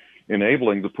 were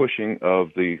enabling the pushing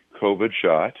of the COVID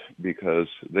shot because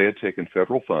they had taken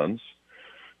federal funds,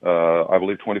 I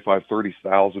believe $25,000,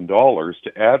 $30,000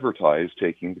 to advertise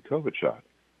taking the COVID shot.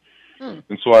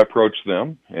 And so I approached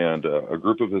them, and a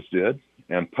group of us did,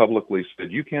 and publicly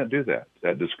said, you can't do that.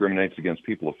 That discriminates against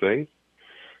people of faith,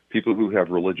 people who have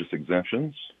religious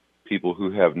exemptions, people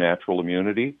who have natural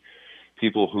immunity,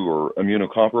 people who are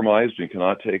immunocompromised and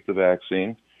cannot take the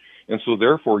vaccine. And so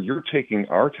therefore, you're taking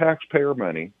our taxpayer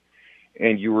money,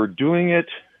 and you are doing it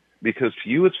because to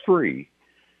you it's free,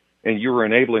 and you're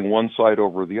enabling one side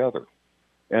over the other.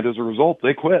 And as a result,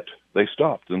 they quit. They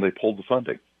stopped, and they pulled the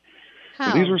funding.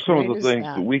 So these are some of the things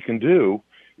that we can do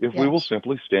if we will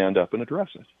simply stand up and address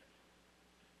it.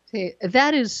 See,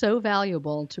 that is so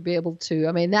valuable to be able to.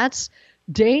 I mean, that's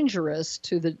dangerous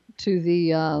to the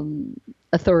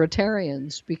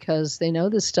authoritarians because they know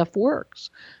this stuff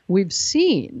works. We've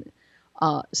seen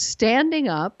standing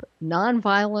up,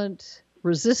 nonviolent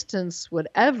resistance,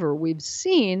 whatever. We've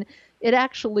seen it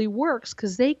actually works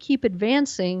because they keep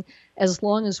advancing as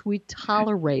long as we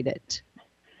tolerate it.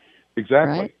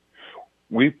 Exactly. Right?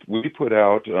 We put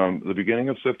out the beginning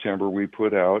of September. We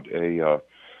put out a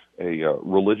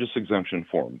religious exemption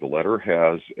form. The letter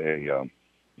has a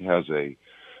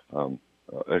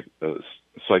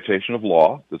citation of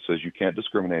law that says you can't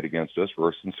discriminate against us for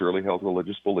a sincerely held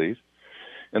religious belief,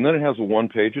 and then it has a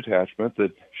one-page attachment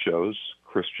that shows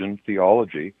Christian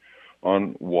theology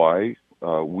on why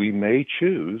we may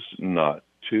choose not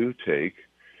to take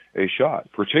a shot,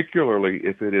 particularly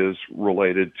if it is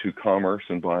related to commerce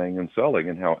and buying and selling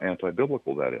and how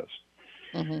anti-biblical that is.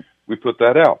 Mm-hmm. We put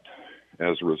that out.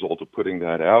 As a result of putting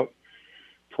that out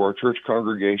to our church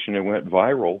congregation, it went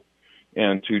viral.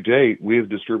 And to date, we have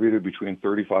distributed between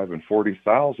 35 and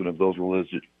 40,000 of those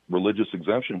religious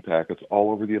exemption packets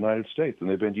all over the United States, and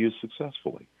they've been used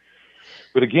successfully.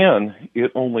 But again,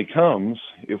 it only comes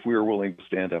if we are willing to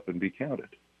stand up and be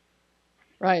counted.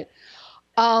 Right.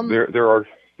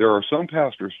 There are some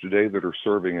pastors today that are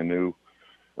serving a new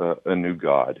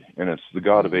God, and it's the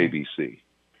God of ABC.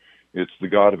 It's the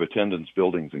God of attendance,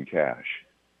 buildings, and cash.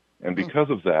 And because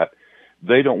of that,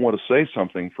 they don't want to say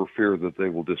something for fear that they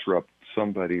will disrupt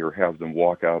somebody or have them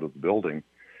walk out of the building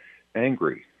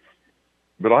angry.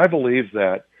 But I believe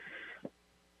that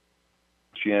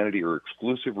Christianity are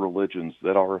exclusive religions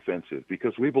that are offensive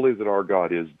because we believe that our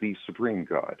God is the supreme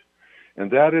God.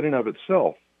 And that in and of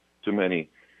itself, to many,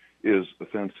 is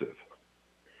offensive.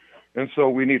 And so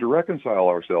we need to reconcile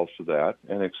ourselves to that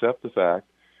and accept the fact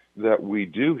that we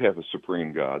do have a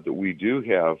supreme God, that we do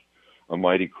have a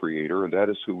mighty creator, and that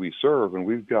is who we serve, and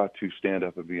we've got to stand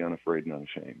up and be unafraid and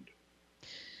unashamed.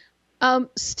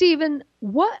 Stephen,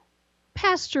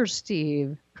 Pastor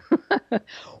Steve,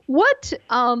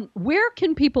 where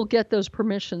can people get those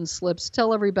permission slips?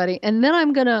 Tell everybody. And then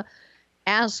I'm going to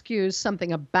ask you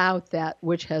something about that,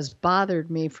 which has bothered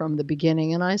me from the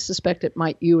beginning, and I suspect it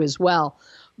might you as well.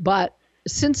 But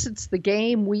since it's the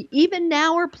game we even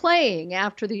now are playing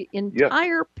after the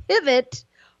entire pivot,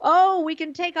 we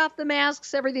can take off the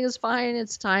masks, everything is fine,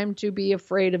 it's time to be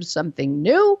afraid of something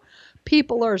new.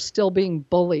 People are still being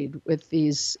bullied with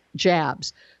these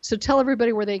jabs. So tell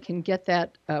everybody where they can get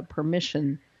that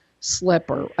permission slip,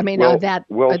 that's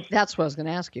what I was going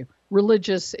to ask you.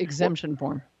 Religious exemption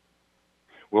form.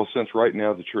 Well, since right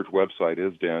now the church website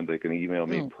is down, they can email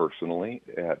me personally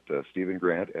at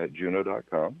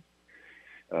stephengrant@juno.com.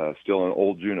 Still an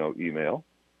old Juno email.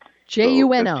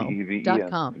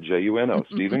 JUNO.com. JUNO.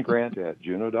 Stephen Grant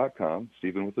 @juno.com.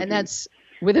 Stephen with a V. And that's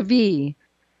with a V,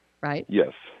 right?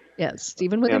 Yes. Yes,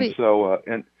 Stephen with a V. And so,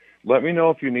 and let me know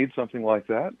if you need something like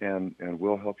that, and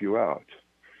we'll help you out.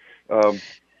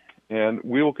 And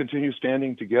we will continue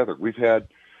standing together. We've had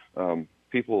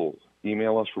people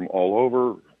email us from all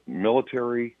over,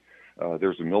 military.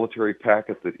 There's a military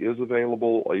packet that is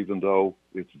available, even though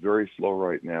it's very slow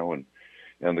right now.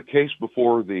 And the case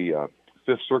before the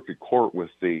Fifth Circuit Court with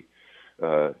the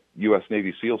U.S.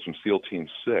 Navy SEALs from SEAL Team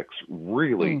 6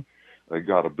 really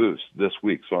got a boost this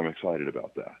week, so I'm excited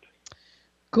about that.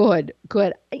 Good,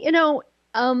 good.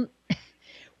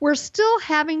 We're still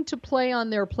having to play on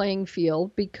their playing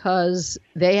field because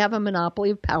they have a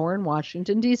monopoly of power in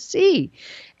Washington, D.C.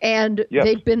 And Yes.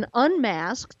 they've been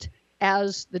unmasked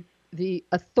as the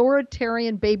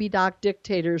authoritarian baby doc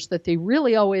dictators that they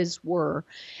really always were.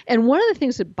 And one of the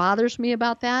things that bothers me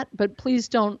about that, but please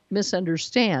don't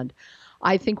misunderstand,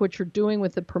 I think what you're doing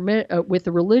with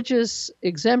the religious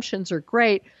exemptions are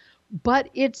great, but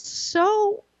it's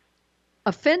so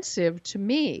offensive to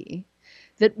me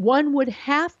that one would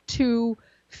have to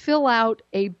fill out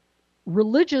a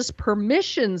religious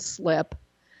permission slip,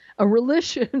 a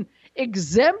religion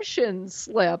exemption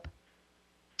slip,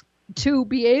 to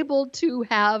be able to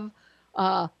have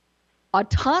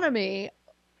autonomy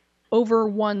over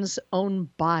one's own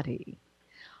body.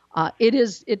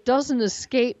 It doesn't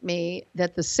escape me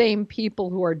that the same people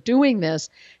who are doing this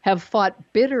have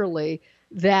fought bitterly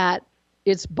that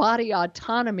it's body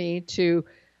autonomy to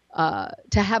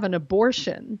have an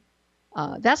abortion.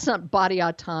 That's not body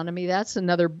autonomy. That's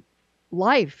another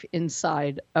life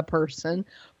inside a person.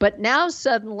 But now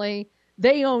suddenly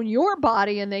they own your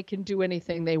body and they can do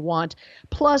anything they want.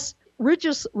 Plus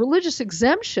religious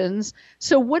exemptions.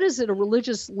 So what is it, a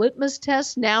religious litmus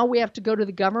test? Now we have to go to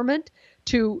the government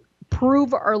to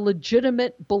prove our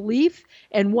legitimate belief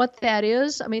and what that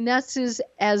is. I mean, that's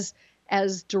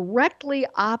as directly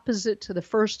opposite to the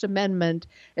First Amendment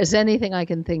as anything I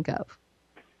can think of.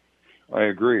 I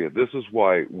agree. This is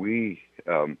why we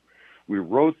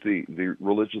wrote the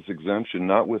religious exemption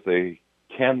not with a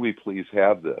 "can we please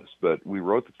have this," but we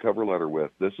wrote the cover letter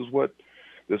with this is what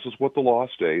the law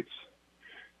states.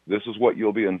 This is what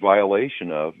you'll be in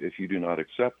violation of if you do not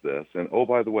accept this. And oh,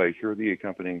 by the way, here are the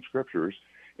accompanying scriptures.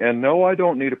 And no, I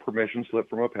don't need a permission slip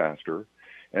from a pastor.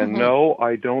 And no,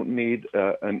 I don't need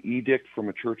an edict from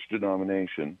a church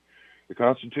denomination. The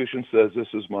Constitution says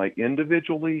this is my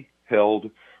individually held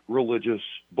religious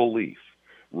belief.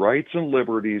 Rights and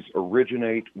liberties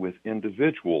originate with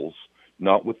individuals,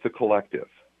 not with the collective.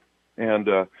 And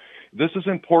this is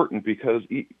important because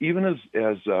even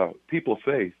as people of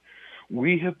faith,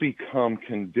 we have become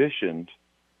conditioned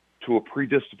to a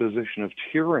predisposition of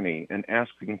tyranny and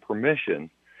asking permission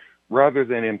rather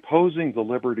than imposing the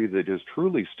liberty that is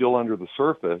truly still under the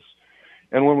surface.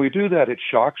 And when we do that, it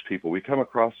shocks people. We come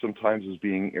across sometimes as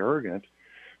being arrogant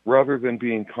rather than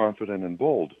being confident and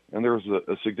bold. And there's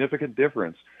a significant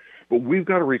difference. But we've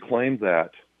got to reclaim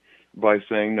that by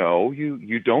saying, no,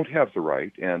 you don't have the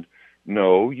right, and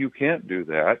no, you can't do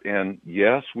that. And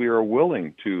yes, we are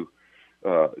willing to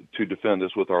defend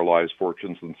this with our lives,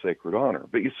 fortunes, and sacred honor.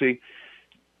 But you see,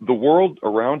 the world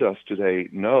around us today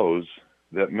knows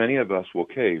that many of us will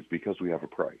cave because we have a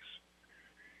price.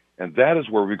 And that is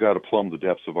where we've got to plumb the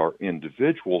depths of our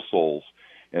individual souls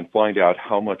and find out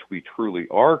how much we truly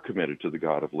are committed to the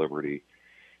God of liberty.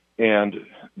 And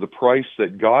the price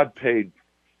that God paid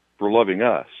for loving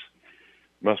us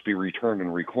must be returned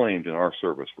and reclaimed in our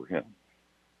service for him.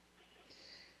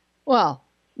 Well,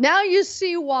 now you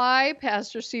see why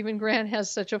Pastor Steven Grant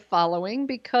has such a following,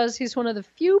 because he's one of the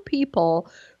few people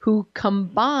who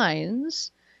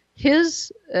combines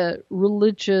his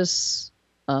religious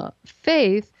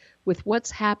faith with what's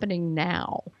happening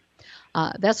now.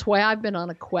 That's why I've been on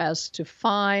a quest to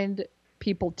find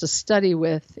people to study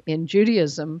with in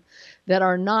Judaism that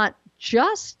are not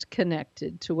just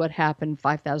connected to what happened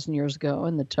 5,000 years ago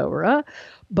in the Torah,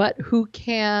 but who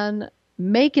can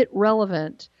make it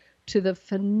relevant to the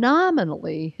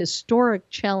phenomenally historic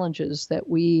challenges that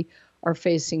we are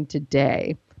facing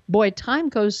today. Boy, time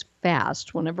goes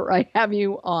fast whenever I have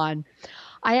you on.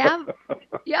 Yeah,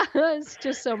 it's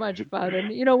just so much fun.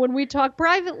 And, when we talk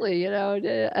privately,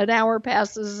 an hour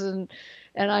passes and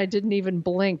I didn't even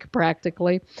blink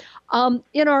practically.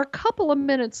 In our couple of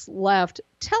minutes left,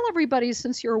 tell everybody,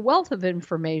 since you're a wealth of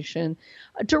information,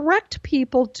 direct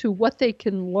people to what they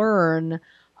can learn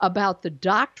about the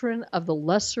doctrine of the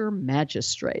lesser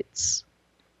magistrates.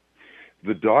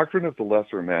 The Doctrine of the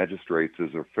Lesser Magistrates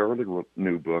is a fairly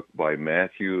new book by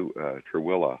Matthew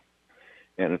Trewilla,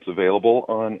 and it's available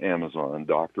on Amazon,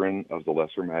 Doctrine of the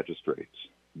Lesser Magistrates.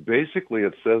 Basically,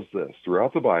 it says this: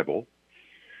 throughout the Bible,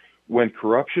 when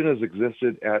corruption has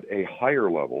existed at a higher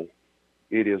level,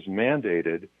 it is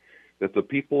mandated that the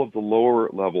people of the lower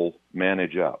level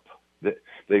manage up, that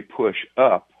they push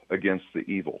up against the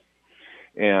evil.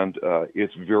 And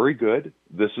it's very good.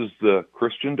 This is the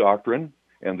Christian doctrine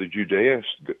and the Judaist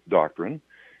doctrine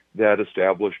that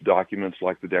established documents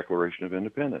like the Declaration of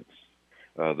Independence,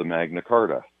 the Magna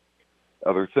Carta,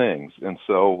 other things. And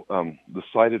so the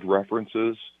cited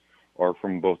references are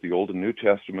from both the Old and New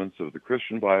Testaments of the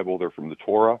Christian Bible. They're from the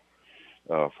Torah.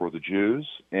 for the Jews,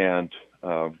 and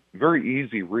very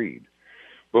easy read.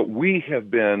 But we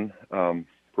have been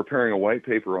preparing a white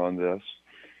paper on this,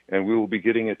 and we will be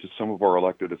getting it to some of our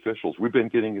elected officials. We've been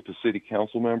getting it to city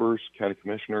council members, county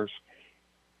commissioners,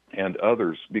 and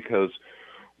others, because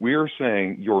we are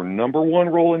saying your number one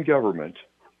role in government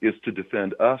is to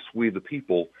defend us, we the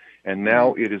people, and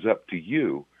now it is up to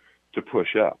you to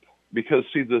push up. Because,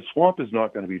 see, the swamp is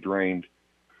not going to be drained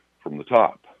from the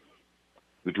top.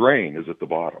 The drain is at the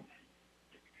bottom,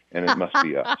 and it must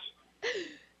be us.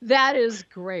 That is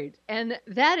great. And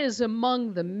that is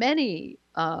among the many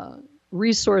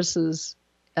resources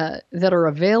that are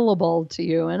available to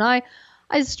you. And I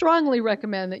strongly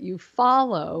recommend that you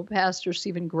follow Pastor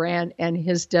Steven Grant and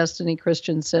his Destiny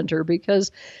Christian Center,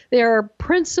 because they are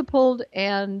principled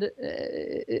and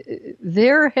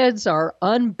their heads are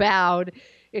unbowed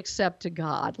except to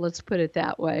God. Let's put it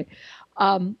that way.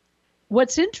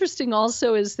 What's interesting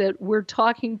also is that we're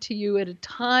talking to you at a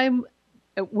time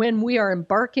when we are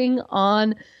embarking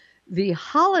on the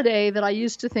holiday that I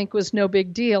used to think was no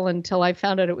big deal until I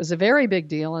found out it was a very big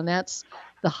deal, and that's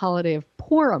the holiday of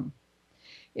Purim,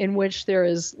 in which there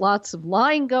is lots of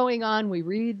lying going on. We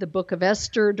read the book of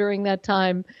Esther during that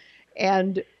time,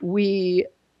 and we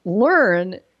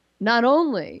learn not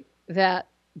only that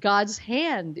God's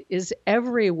hand is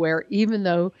everywhere, even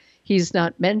though he's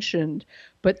not mentioned,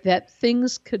 but that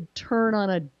things could turn on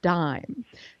a dime,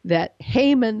 that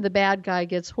Haman, the bad guy,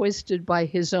 gets hoisted by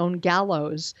his own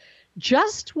gallows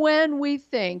just when we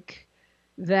think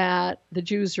that the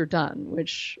Jews are done,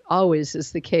 which always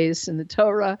is the case in the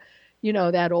Torah. You know,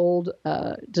 that old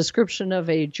description of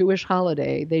a Jewish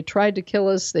holiday. They tried to kill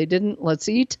us. They didn't. Let's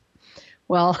eat.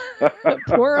 Well,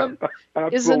 Purim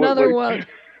is another one.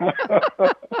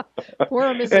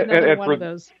 Purim is another one of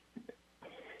those.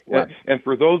 And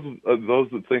for those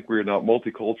that think we're not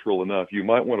multicultural enough, you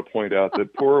might want to point out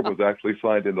that Purim was actually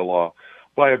signed into law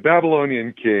by a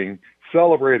Babylonian king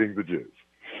celebrating the Jews.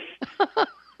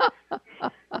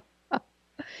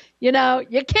 You know,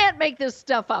 you can't make this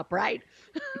stuff up, right?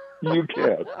 You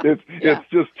can't. It's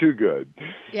just too good.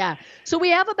 Yeah. So we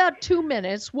have about 2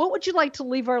 minutes. What would you like to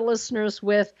leave our listeners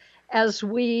with as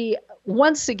we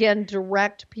once again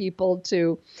direct people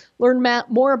to learn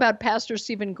more about Pastor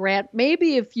Steven Grant?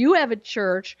 Maybe if you have a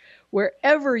church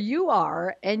wherever you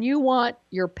are and you want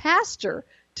your pastor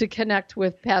to connect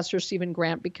with Pastor Steven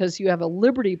Grant because you have a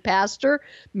Liberty pastor,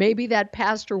 maybe that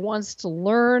pastor wants to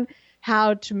learn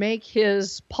how to make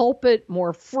his pulpit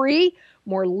more free,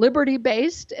 more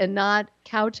liberty-based, and not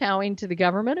kowtowing to the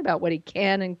government about what he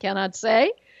can and cannot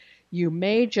say, you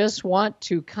may just want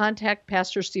to contact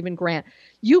Pastor Steven Grant.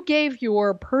 You gave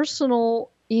your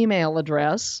personal email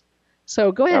address,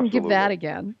 so go ahead and give that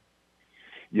again.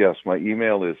 Yes, my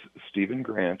email is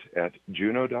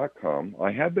stephengrant@juno.com.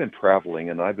 I have been traveling,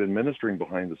 and I've been ministering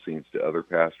behind the scenes to other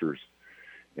pastors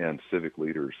and civic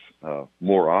leaders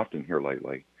more often here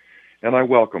lately, and I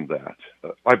welcome that.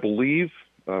 I believe,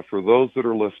 for those that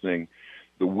are listening,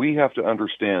 that we have to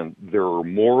understand there are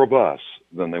more of us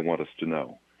than they want us to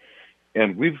know.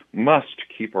 And we must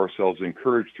keep ourselves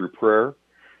encouraged through prayer,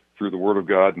 through the Word of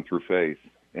God, and through faith,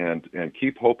 and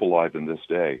keep hope alive in this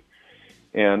day.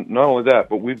 And not only that,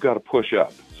 but we've got to push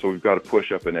up. So we've got to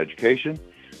push up in education.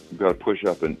 We've got to push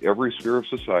up in every sphere of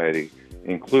society,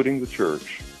 including the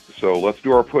church. So let's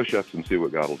do our push-ups and see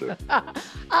what God will do.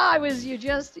 You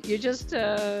just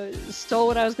stole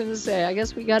what I was going to say. I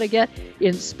guess we got to get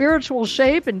in spiritual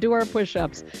shape and do our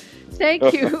push-ups.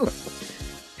 Thank you,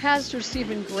 Pastor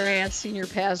Steven Grant, Senior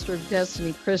Pastor of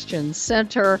Destiny Christian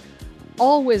Center.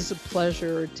 Always a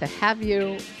pleasure to have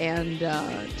you and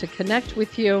to connect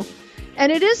with you. And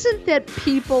it isn't that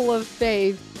people of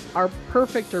faith are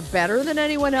perfect or better than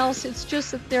anyone else. It's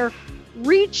just that they're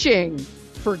reaching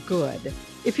for good.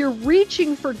 If you're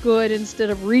reaching for good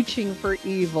instead of reaching for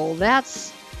evil,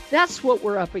 that's what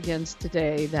we're up against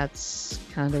today. That's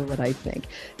kind of what I think.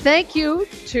 Thank you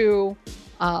to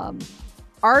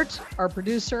Art, our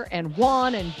producer, and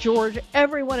Juan and George,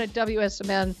 everyone at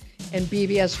WSMN and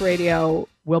BBS Radio.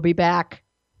 We'll be back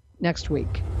next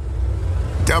week.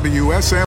 WSM